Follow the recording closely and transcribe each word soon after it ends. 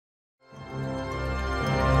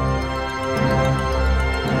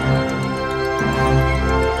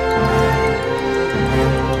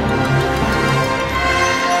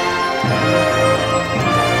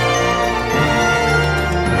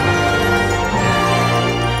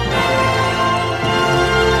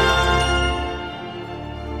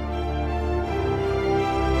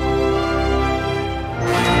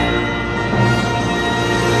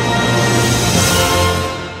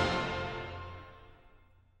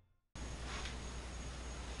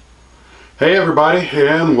Hey everybody,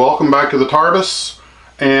 and welcome back to the Tarbus.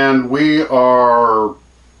 And we are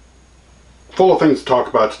full of things to talk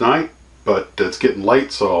about tonight, but it's getting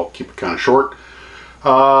late, so I'll keep it kind of short.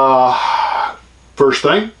 First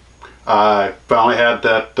thing, I finally had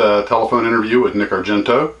that telephone interview with Nick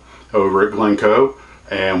Argento over at Glencoe,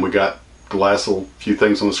 and we got the last little few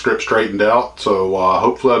things on the script straightened out. So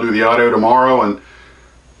hopefully I'll do the audio tomorrow and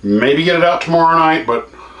maybe get it out tomorrow night, but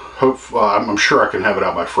I'm sure I can have it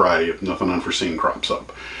out by Friday if nothing unforeseen crops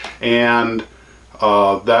up. And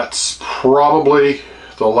that's probably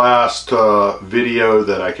the last video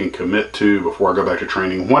that I can commit to before I go back to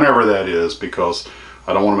training, whenever that is, because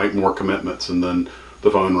I don't want to make more commitments and then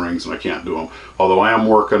the phone rings and I can't do them. Although I am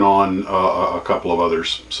working on a couple of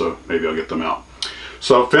others, so maybe I'll get them out.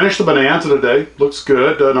 So finished the Bonanza today. Looks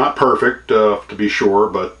good. Not perfect, to be sure,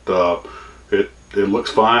 but it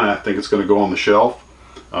looks fine. I think it's going to go on the shelf.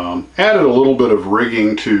 Added a little bit of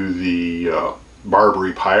rigging to the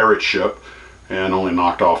Barbary pirate ship and only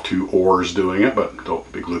knocked off 2 oars doing it, but they'll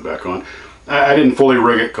be glued back on. I didn't fully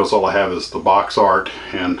rig it because all I have is the box art,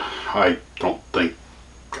 and I don't think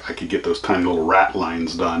I could get those tiny little rat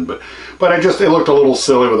lines done, but it looked a little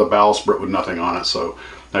silly with a bowsprit with nothing on it, so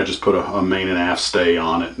I just put a main and aft stay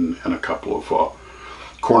on it and a couple of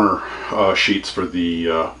corner sheets for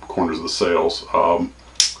the corners of the sails,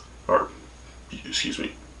 or excuse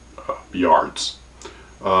me, yards.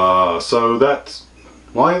 So that's,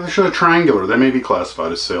 well, they should have triangular. They may be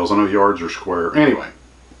classified as sails. I know yards are square. Anyway,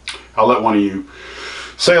 I'll let one of you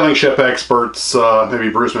sailing ship experts, maybe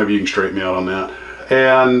Bruce, maybe you can straighten me out on that.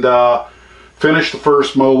 And finished the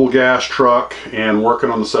first mobile gas truck and working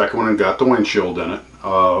on the second one and got the windshield in it,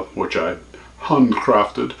 which I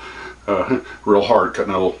handcrafted real hard,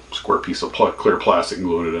 cutting out a little square piece of clear plastic and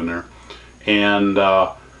gluing it in there. And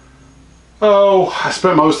I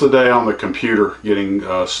spent most of the day on the computer getting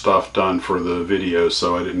stuff done for the video,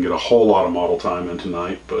 so I didn't get a whole lot of model time in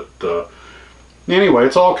tonight. But anyway,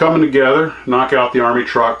 it's all coming together. Knock out the Army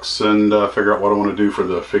trucks and figure out what I want to do for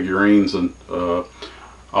the figurines, and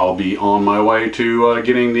I'll be on my way to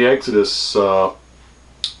getting the Exodus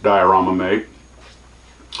diorama made.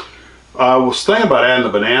 I was thinking about adding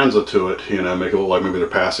the Bonanza to it, you know, make it look like maybe they're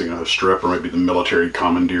passing a strip, or maybe the military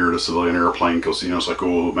commandeered a civilian airplane, because, you know, it's like,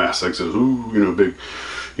 oh, mass exodus, ooh, you know, big,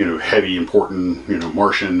 you know, heavy, important, you know,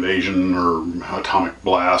 Martian invasion or atomic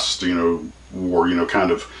blast, you know, war, you know,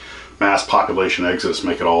 kind of mass population exodus,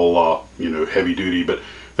 make it all, you know, heavy duty. But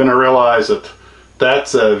then I realized that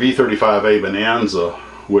that's a V-35A Bonanza,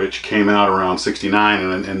 which came out around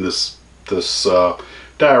 '69, and this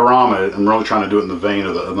diorama, I'm really trying to do it in the vein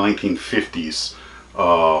of the 1950s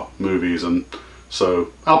movies, and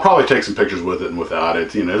so I'll probably take some pictures with it and without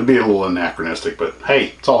it. You know, it'll be a little anachronistic, but hey,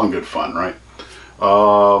 it's all in good fun, right?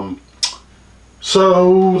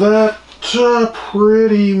 So that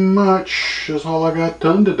pretty much is all I got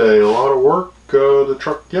done today. A lot of work. The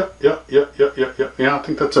truck, yep, yeah, I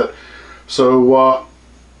think that's it. So,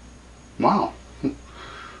 wow,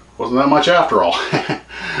 wasn't that much after all.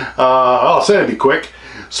 I'll say it'd be quick.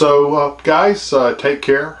 So guys, take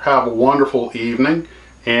care, have a wonderful evening,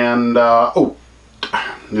 and oh,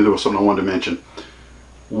 there was something I wanted to mention.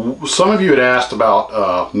 Some of you had asked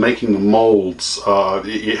about making the molds, how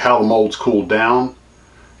the molds cooled down,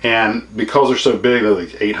 and because they're so big, they're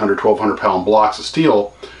like 800, 1200 pound blocks of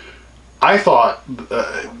steel. I thought,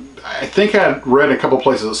 I think I'd read in a couple of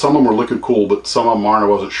places that some of them were liquid cooled, but some of them aren't. I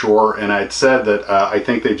wasn't sure, and I'd said that I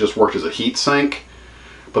think they just worked as a heat sink.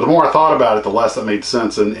 But the more I thought about it, the less that made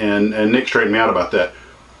sense, and Nick straightened me out about that.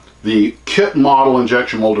 The kit model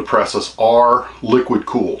injection molded presses are liquid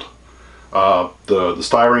cooled. The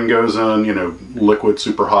styrene goes in, you know, liquid,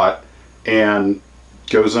 super hot, and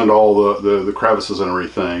goes into all the crevices and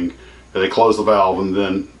everything. They close the valve, and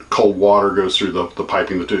then cold water goes through the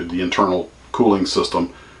piping, the internal cooling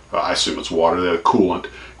system. I assume it's water, the coolant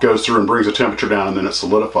goes through and brings the temperature down, and then it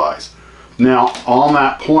solidifies. Now, on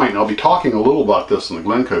that point, I'll be talking a little about this in the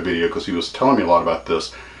Glencoe video because he was telling me a lot about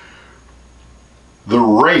this. The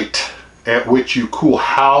rate at which you cool,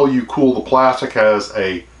 how you cool the plastic, has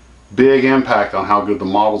a big impact on how good the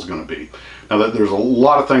model's going to be. Now, there's a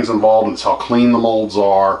lot of things involved in this, how clean the molds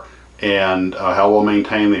are, and how well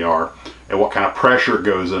maintained they are, and what kind of pressure it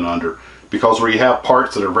goes in under. Because where you have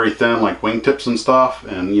parts that are very thin, like wingtips and stuff,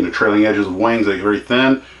 and, you know, trailing edges of wings that are very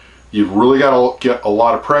thin, you've really got to get a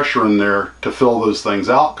lot of pressure in there to fill those things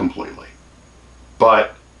out completely.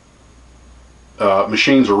 But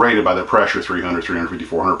machines are rated by their pressure, 300, 350,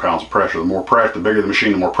 400 pounds of pressure. The more pressure, the bigger the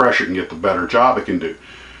machine, the more pressure it can get, the better job it can do.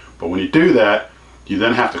 But when you do that, you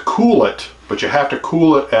then have to cool it, but you have to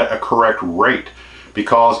cool it at a correct rate,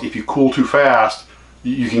 because if you cool too fast,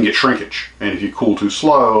 you can get shrinkage. And if you cool too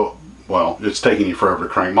slow, well, it's taking you forever to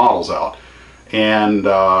crank models out. And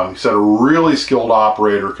he said a really skilled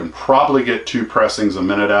operator can probably get 2 pressings a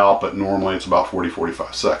minute out, but normally it's about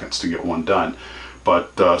 40-45 seconds to get one done.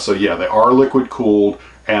 But so yeah, they are liquid cooled,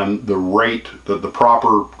 and the rate, the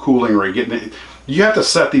proper cooling rate, you have to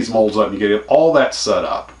set these molds up and you get all that set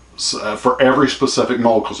up for every specific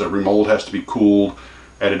mold, because every mold has to be cooled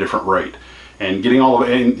at a different rate. And getting all of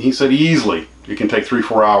it, and he said easily, it can take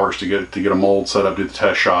 3-4 hours to get a mold set up, do the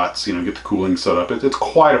test shots, you know, get the cooling set up. It's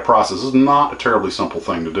quite a process. It's not a terribly simple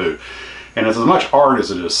thing to do. And it's as much art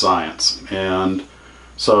as it is science. And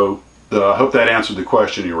so I hope that answered the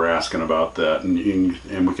question you were asking about that. And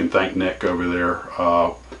we can thank Nick over there.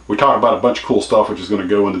 We talked about a bunch of cool stuff, which is going to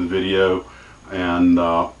go into the video. And,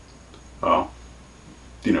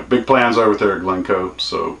 you know, big plans over there at Glencoe.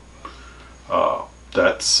 So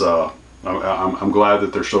that's... I'm glad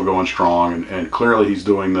that they're still going strong, and clearly he's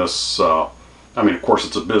doing this. I mean, of course,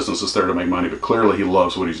 it's a business; it's there to make money, but clearly he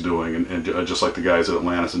loves what he's doing, and just like the guys at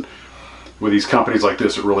Atlantis, and with these companies like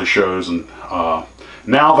this, it really shows. And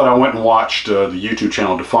now that I went and watched the YouTube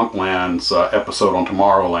channel Defunctland's episode on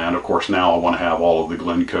Tomorrowland, of course, now I want to have all of the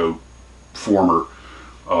Glencoe former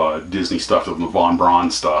Disney stuff, the Von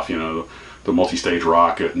Braun stuff, you know, the multi-stage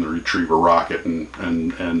rocket and the retriever rocket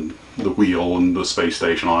and the wheel and the space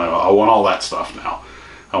station. I want all that stuff now.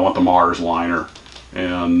 I want the Mars liner.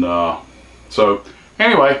 And so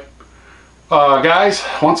anyway, guys,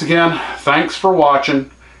 once again, thanks for watching,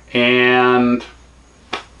 and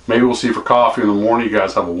maybe we'll see you for coffee in the morning. You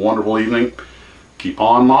guys have a wonderful evening. Keep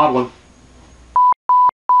on modeling.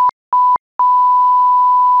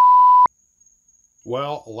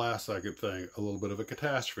 Well, last second thing, a little bit of a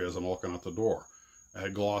catastrophe as I'm walking out the door. I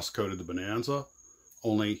had gloss coated the Bonanza,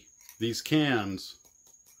 only these cans,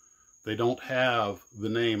 they don't have the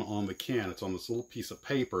name on the can. It's on this little piece of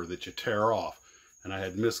paper that you tear off. And I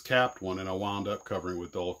had miscapped one, and I wound up covering it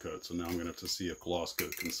with dull coat. So now I'm going to have to see if gloss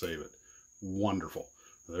coat can save it. Wonderful.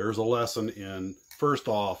 There's a lesson in, first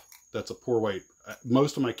off, that's a poor way.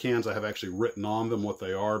 Most of my cans I have actually written on them what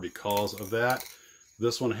they are because of that.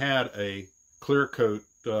 This one had a clear coat,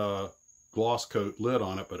 gloss coat lid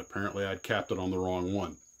on it, but apparently I'd capped it on the wrong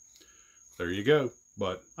one. There you go.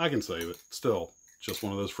 But I can save it. Still, just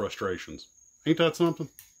one of those frustrations. Ain't that something?